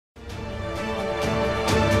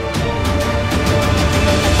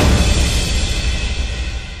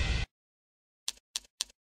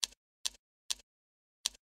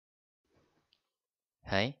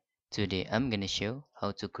Hi, today I'm gonna show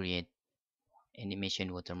how to create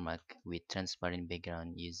animation watermark with transparent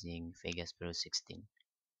background using Vegas Pro 16.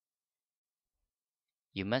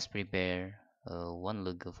 You must prepare one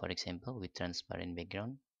logo, for example, with transparent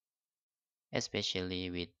background, especially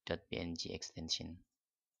with .png extension.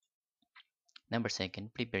 Number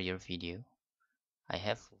second, prepare your video. I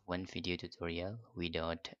have one video tutorial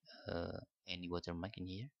without any watermark in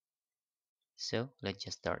here. So let's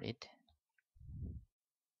just start it.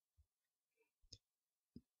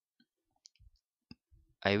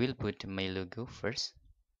 I will put my logo first.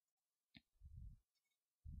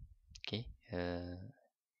 Okay,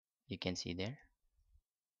 you can see there.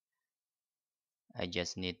 I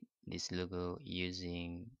just need this logo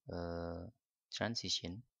using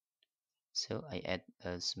transition. So I add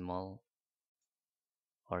a small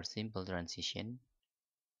or simple transition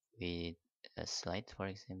with a slide, for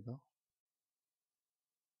example.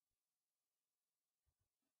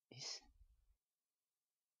 This.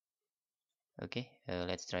 Okay,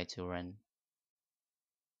 let's try to run.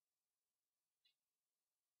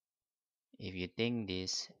 If you think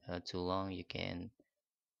this too long, you can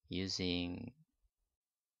using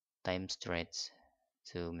time stretch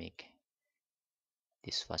to make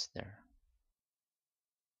this faster.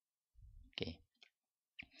 Okay,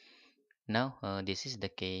 now this is the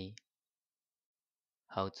key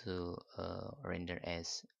how to render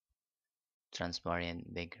as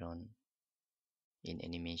transparent background in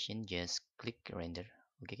animation. Just click render.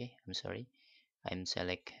 Okay, I'm sorry, I'm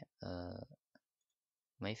select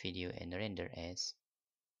my video and render as.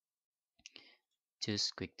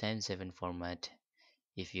 Choose QuickTime 7 format.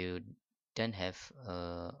 If you don't have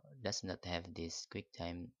does not have this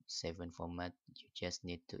QuickTime 7 format, you just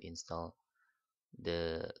need to install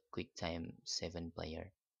the QuickTime 7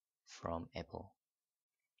 player from Apple.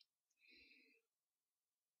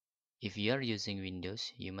 If you are using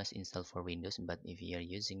Windows, you must install for Windows, but if you are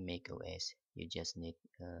using Mac OS, you just need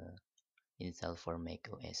install for Mac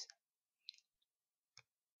OS.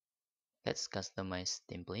 Let's customize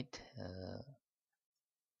template.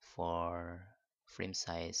 For frame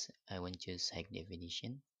size, I want to choose high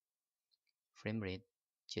definition. Frame rate,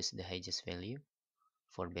 choose the highest value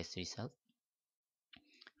for best result.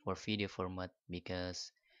 For video format,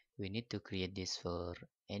 because we need to create this for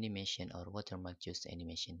animation or watermark, choose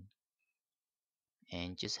animation.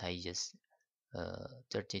 And choose highest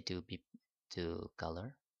 32 bit to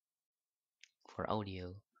color. For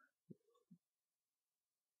audio,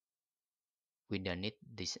 we don't need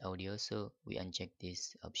this audio, so we uncheck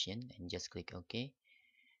this option and just click OK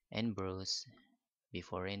and browse.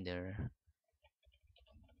 Before render,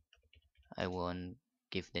 I won't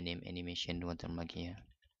give the name animation watermark here.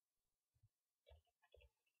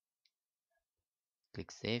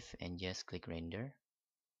 Click save and just click render.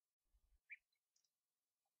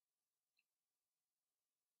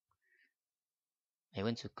 I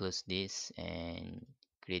want to close this and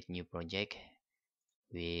create new project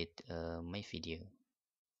with my video.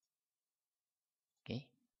 Okay,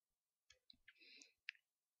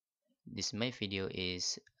 this my video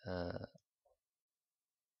is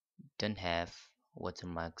don't have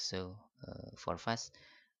watermark, so for fast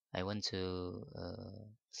I want to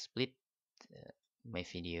split my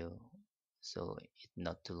video so it's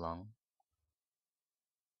not too long.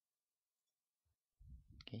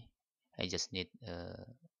 Okay, I just need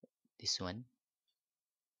this one.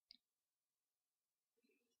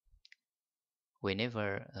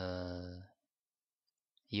 Whenever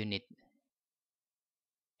you need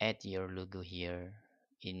add your logo here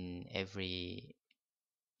in every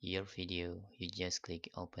your video, you just click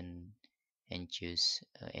open and choose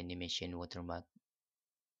animation watermark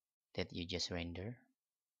that you just render.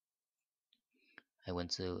 I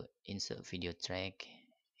want to insert video track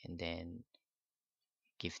and then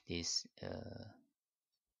give this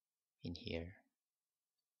in here.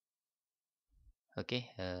 Okay,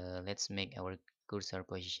 let's make our cursor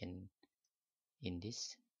position in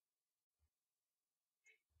this.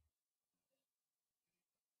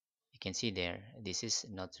 You can see there, this is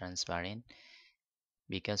not transparent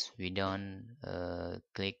because we don't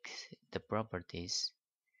click the properties.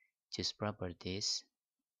 Choose properties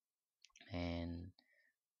and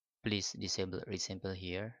please disable resample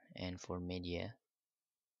here. And for media,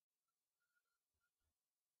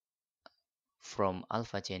 from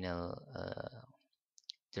alpha channel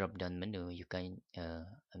drop down menu, you can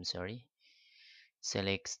I'm sorry,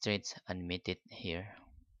 select straight animated here.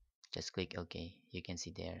 Just click OK. You can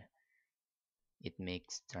see there it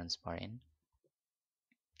makes transparent.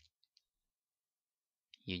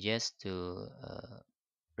 You just to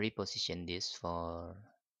reposition this for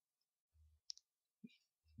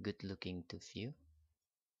good looking to view.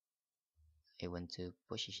 I want to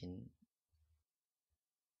position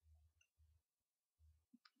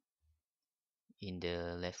in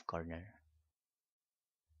the left corner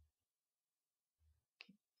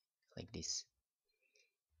like this.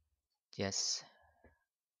 Just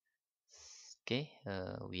okay,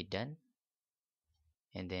 we done.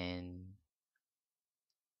 And then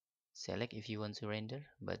select if you want to render,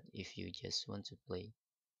 but if you just want to play,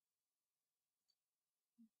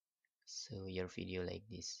 so your video like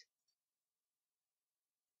this.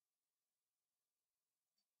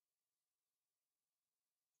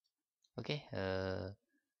 Okay,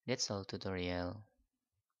 that's all tutorial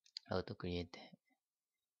how to create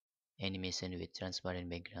animation with transparent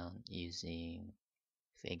background using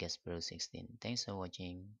Vegas Pro 16. Thanks for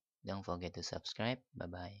watching. Don't forget to subscribe. Bye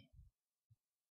bye.